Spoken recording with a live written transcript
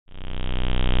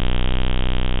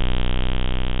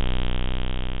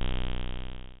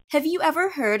Have you ever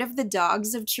heard of the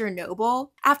dogs of Chernobyl?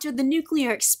 After the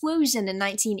nuclear explosion in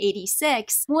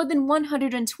 1986, more than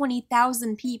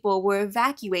 120,000 people were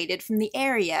evacuated from the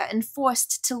area and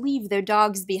forced to leave their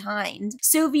dogs behind.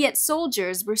 Soviet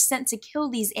soldiers were sent to kill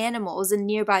these animals in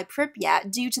nearby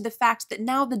Pripyat due to the fact that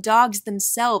now the dogs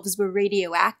themselves were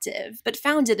radioactive, but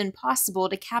found it impossible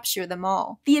to capture them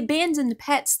all. The abandoned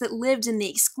pets that lived in the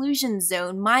exclusion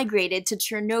zone migrated to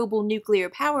Chernobyl nuclear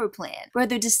power plant, where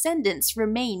their descendants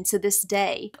remain to this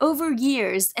day. Over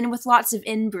years, and with lots of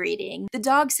inbreeding, the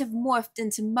dogs have morphed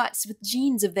into mutts with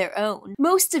genes of their own.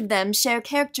 Most of them share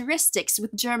characteristics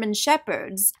with German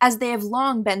Shepherds, as they have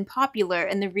long been popular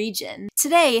in the region.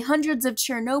 Today, hundreds of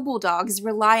Chernobyl dogs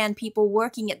rely on people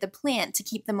working at the plant to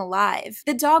keep them alive.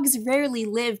 The dogs rarely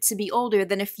live to be older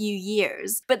than a few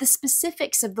years, but the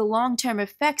specifics of the long-term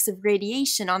effects of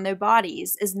radiation on their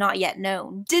bodies is not yet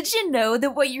known. Did you know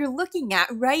that what you're looking at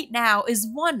right now is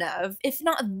one of, if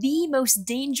not the most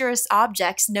dangerous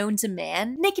objects known to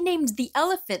man? Nicknamed the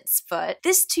elephant's foot,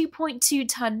 this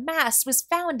 2.2-ton mass was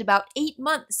found about 8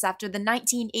 months after the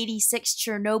 1986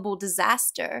 Chernobyl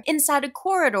disaster, inside a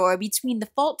corridor between the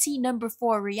faulty number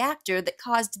 4 reactor that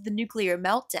caused the nuclear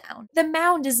meltdown. The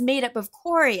mound is made up of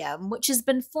corium, which has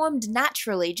been formed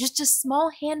naturally just a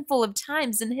small handful of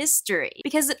times in history,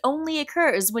 because it only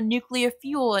occurs when nuclear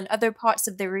fuel and other parts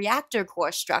of the reactor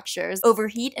core structures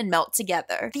overheat and melt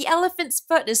together. The elephant's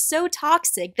foot is so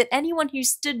toxic that anyone who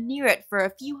stood near it for a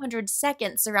few hundred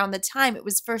seconds around the time it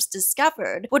was first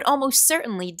discovered would almost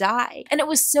certainly die. And it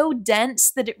was so dense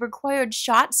that it required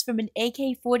shots from an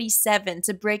AK-47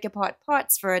 to break apart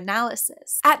parts for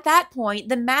analysis. At that point,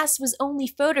 the mass was only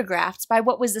photographed by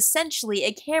what was essentially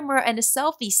a camera and a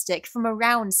selfie stick from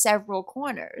around several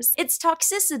corners. Its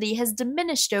toxicity has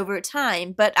diminished over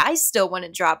time, but I still want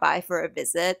to drop by for a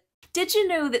visit. Did you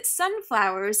know that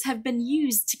sunflowers have been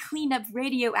used to clean up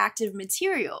radioactive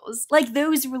materials, like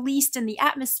those released in the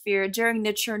atmosphere during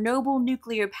the Chernobyl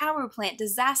nuclear power plant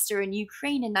disaster in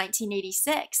Ukraine in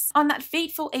 1986? On that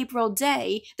fateful April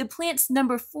day, the plant's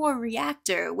number 4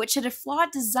 reactor, which had a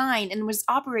flawed design and was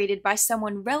operated by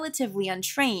someone relatively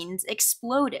untrained,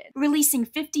 exploded, releasing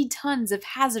 50 tons of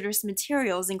hazardous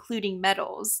materials including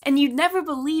metals. And you'd never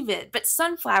believe it, but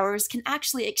sunflowers can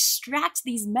actually extract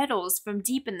these metals from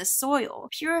deep in the soil,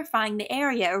 purifying the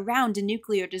area around a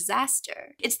nuclear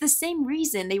disaster. It's the same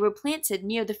reason they were planted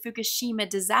near the Fukushima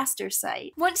disaster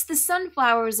site. Once the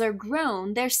sunflowers are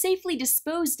grown, they're safely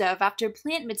disposed of after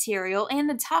plant material and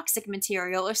the toxic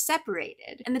material are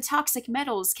separated, and the toxic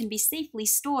metals can be safely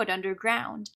stored underground.